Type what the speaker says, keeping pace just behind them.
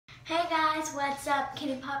Hey guys, what's up?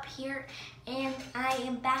 Kitty Pop here, and I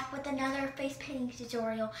am back with another face painting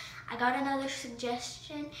tutorial. I got another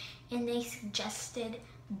suggestion, and they suggested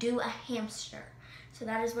do a hamster. So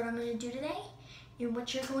that is what I'm going to do today. And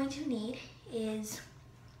what you're going to need is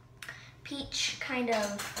peach kind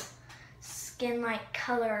of skin-like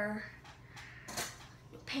color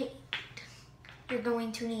paint. You're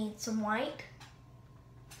going to need some white,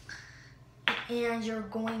 and you're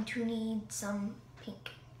going to need some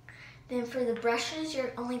pink. Then for the brushes,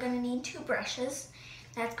 you're only going to need 2 brushes.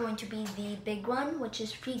 That's going to be the big one, which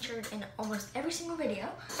is featured in almost every single video.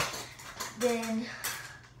 Then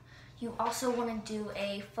you also want to do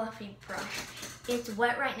a fluffy brush. It's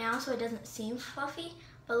wet right now, so it doesn't seem fluffy,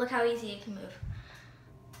 but look how easy it can move.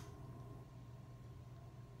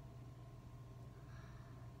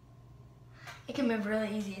 It can move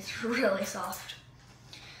really easy, it's really soft.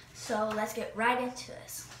 So let's get right into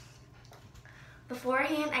this.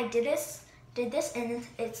 Beforehand, I did this, and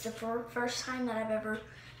it's the first time that I've ever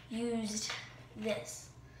used this.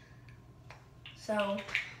 So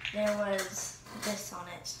there was this on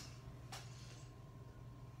it,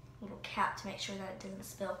 little cap to make sure that it doesn't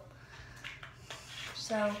spill.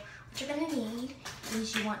 So what you're gonna need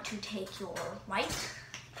is you want to take your white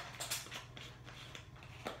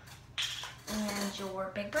and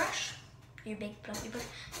your big brush, your big fluffy brush.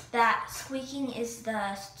 That squeaking is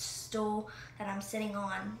the stool that I'm sitting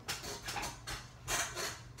on.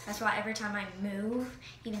 That's why every time I move,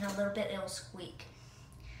 even a little bit, it'll squeak.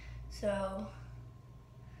 So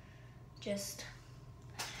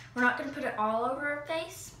we're not gonna put it all over our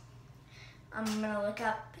face. I'm gonna look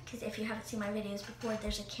up, because if you haven't seen my videos before,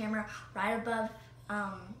 there's a camera right above,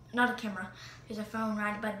 not a camera, there's a phone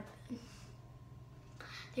right above,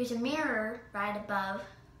 there's a mirror right above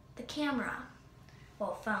the camera.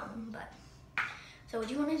 Well, phone, but. So what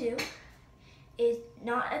you want to do is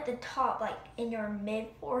not at the top, like in your mid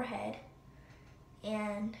forehead,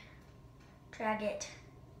 and drag it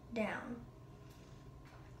down.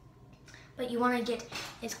 But you want to get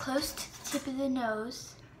as close to the tip of the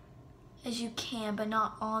nose as you can, but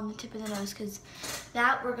not on the tip of the nose, because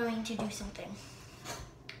that we're going to do something.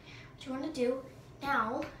 What you want to do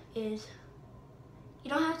now is, you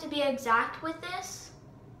don't have to be exact with this,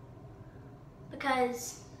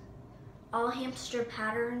 because all hamster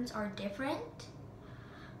patterns are different,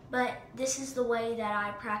 but this is the way that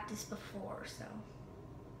I practiced before, so.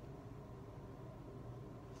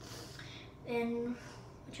 Then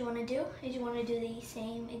what you want to do is you want to do the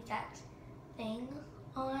same exact thing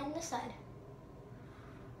on the side.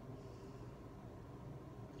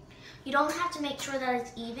 You don't have to make sure that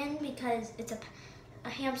it's even, because it's a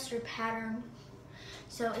hamster pattern,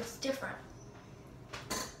 so it's different.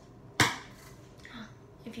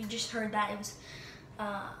 If you just heard that, it was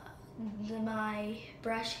my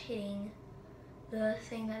brush hitting the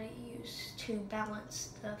thing that it used to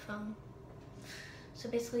balance the phone. So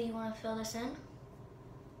basically you want to fill this in.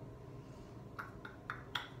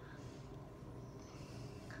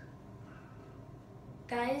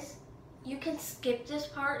 Guys, you can skip this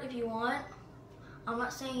part if you want. I'm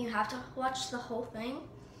not saying you have to watch the whole thing,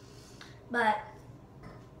 but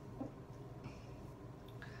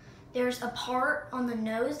there's a part on the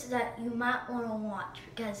nose that you might want to watch,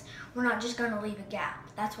 because we're not just going to leave a gap.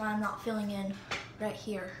 That's why I'm not filling in right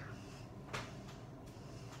here.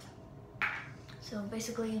 So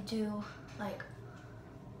basically you do like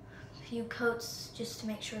a few coats just to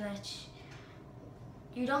make sure that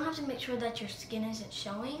you don't have to make sure that your skin isn't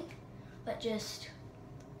showing, but just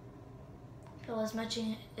fill as much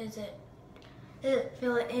in as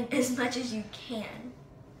fill it in as much as you can.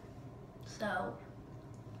 So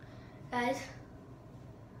guys,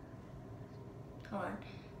 hold on,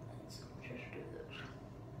 let's just do this.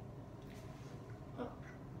 Oh.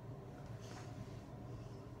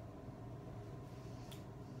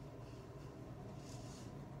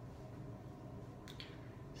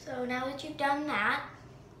 So now that you've done that,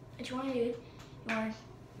 what you want to do, you want to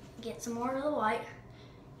get some more of the white,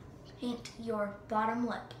 paint your bottom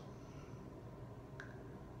lip.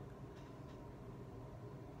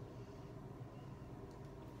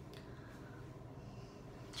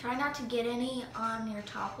 Try not to get any on your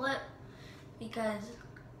top lip, because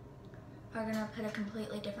we're gonna put a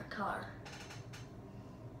completely different color.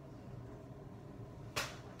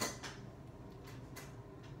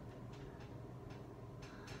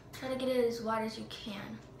 Try to get it as wide as you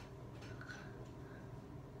can.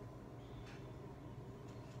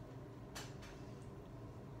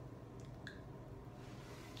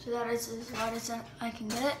 So that is as wide as I can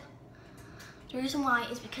get it. The reason why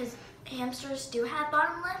is because hamsters do have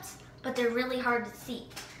bottom lips, but they're really hard to see.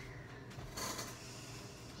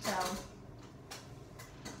 So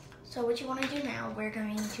So what you want to do now, we're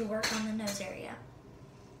going to work on the nose area.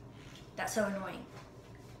 That's so annoying.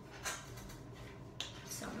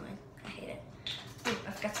 So annoying. I hate it. Ooh,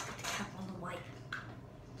 I forgot to put the cap on the white.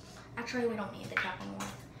 Actually, we don't need the cap on the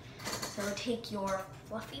white. So take your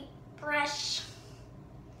fluffy brush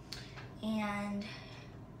and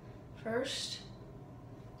first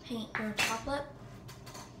paint your top lip.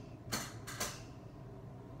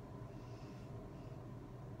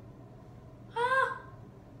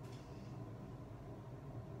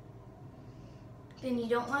 Then you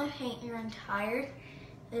don't want to paint your entire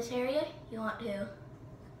this area. You want to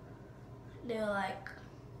do like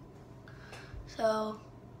so.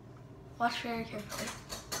 Watch very carefully.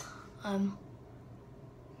 On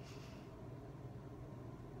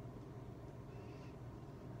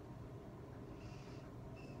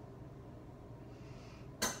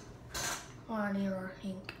your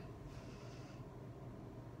ink.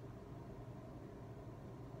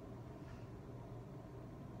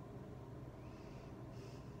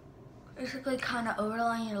 Basically kind of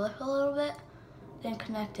overline your lip a little bit, then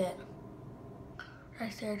connect it.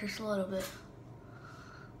 Right there, just a little bit.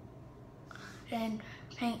 And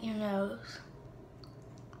paint your nose.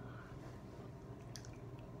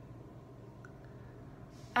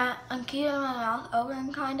 I'm keeping my mouth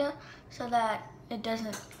open kinda, so that it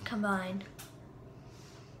doesn't combine.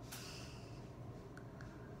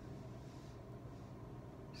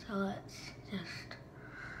 So let's just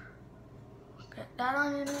get that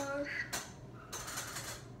on your nose.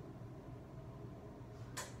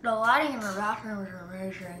 The lighting in the bathroom is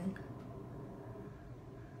amazing.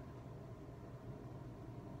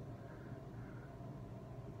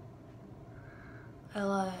 I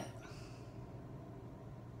love it.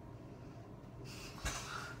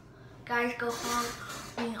 Guys, go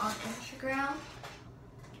follow me on Instagram.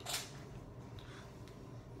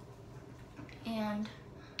 And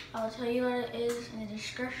I'll tell you what it is in the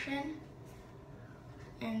description.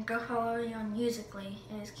 And go follow me on Musical.ly.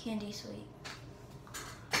 It is Candy Sweet.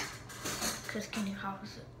 Because Candy Pop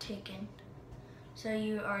was taken. So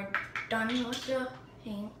you are done with the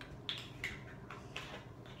pink.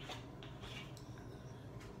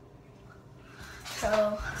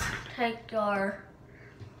 So take your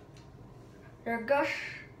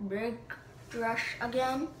big brush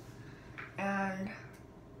again and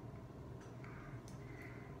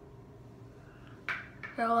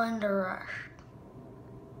fill in the rest.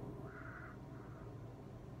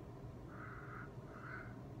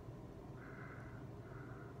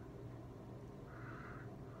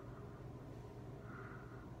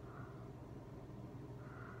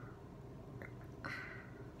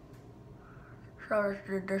 So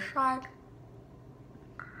to this side.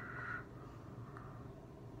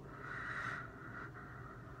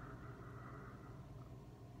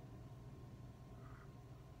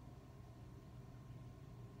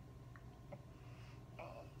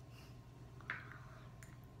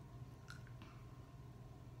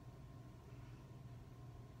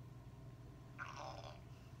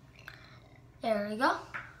 There we go.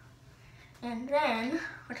 And then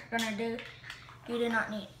what you're gonna do, you do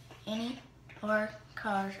not need any more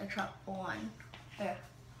colors except one. There.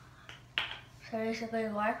 So basically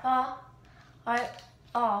wipe off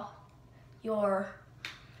your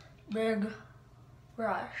big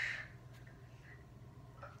brush.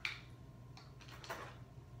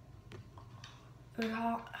 Look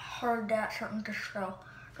how hard that's starting to show.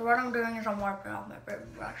 So what I'm doing is I'm wiping off my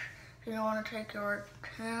big brush. So you want to take your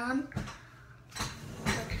tan.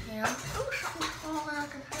 Oh, something's falling. I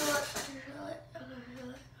can feel it. I can feel it. I can feel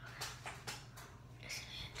it. It's an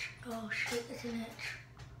itch. Oh shit, it's an itch.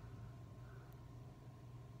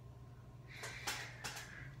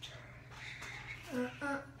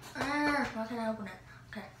 Why can't I open it?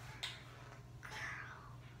 Okay.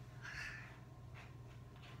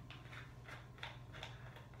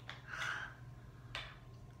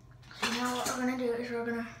 So now what we're gonna do is we're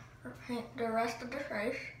gonna paint the rest of the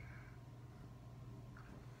face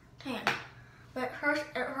tan. But at first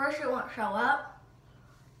it won't show up.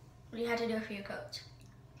 You have to do a few coats.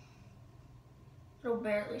 It'll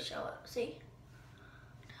barely show up, see?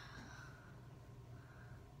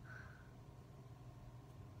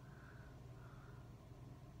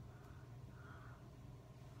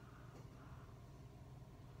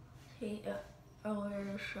 See, it'll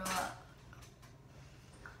barely show up.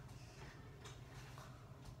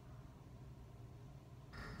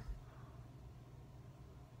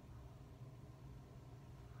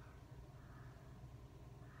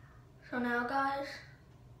 So now guys,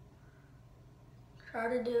 try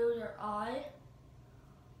to do your eye.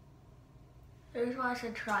 The reason why I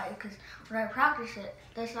said try, because when I practiced it,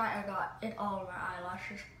 this night I got it all over my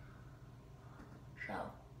eyelashes. So.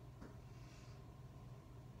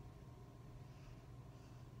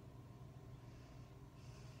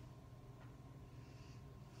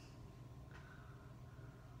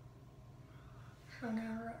 So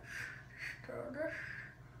now let's stir this.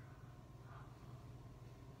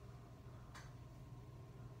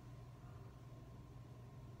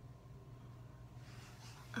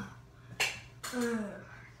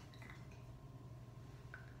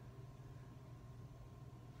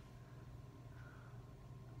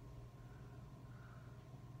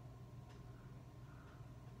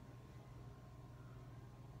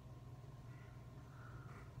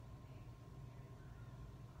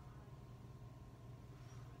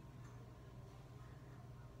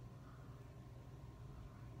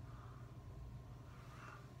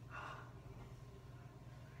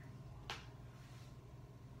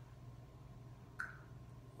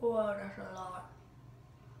 Whoa, that's a lot.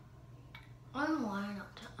 I don't know why I'm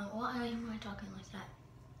not. Why am I talking like that?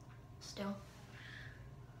 Still.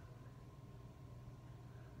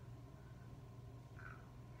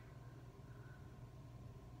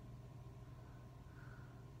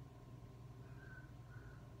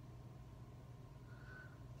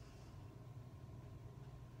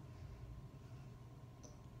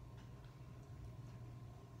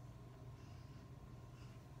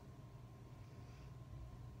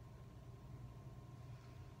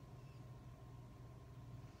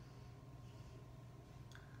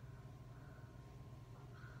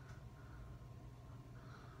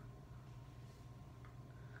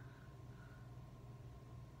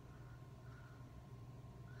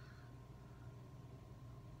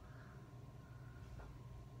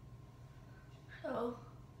 So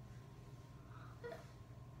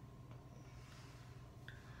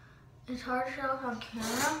it's hard to show on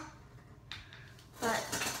camera,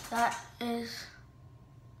 but that is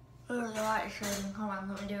literally the light shading. Hold on,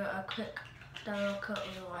 let me do a quick double coat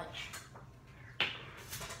of the light.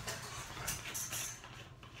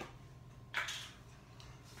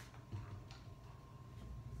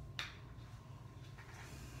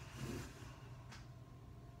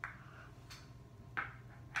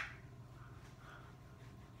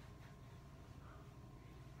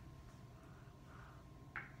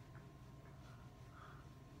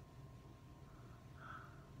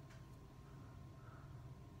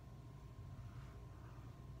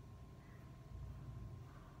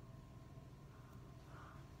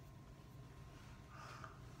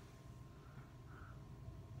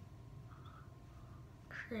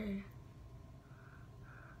 See.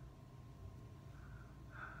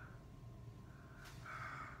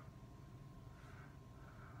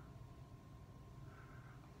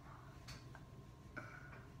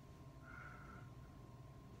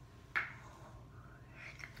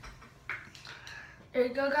 There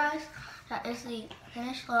you go, guys. That is the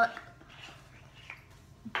finished look.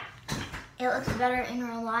 It looks better in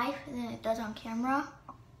real life than it does on camera.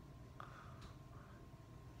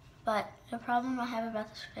 But the problem I have about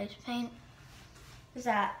this face paint is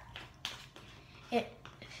that it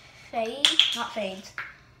fades,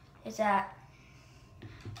 is that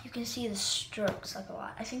you can see the strokes like a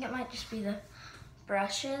lot. I think it might just be the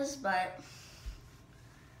brushes, but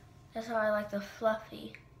that's how I like the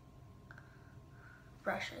fluffy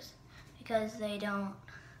brushes, because they don't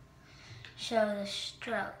show the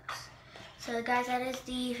strokes. So guys, that is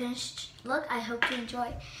the finished look. I hope you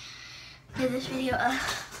enjoyed. Give this video a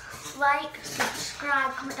like,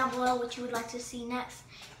 subscribe, comment down below what you would like to see next,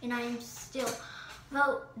 and I am still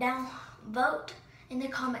vote in the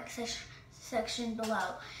comment section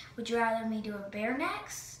below. Would you rather me do a bear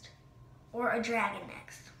next or a dragon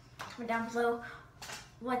next? Comment down below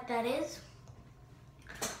what that is.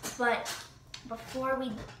 But before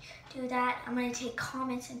we do that, I'm going to take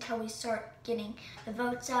comments until we start getting the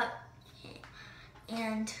votes up,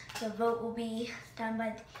 and the vote will be done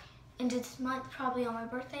by the end of this month, probably on my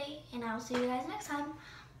birthday, and I'll see you guys next time.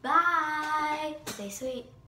 Bye! Stay sweet.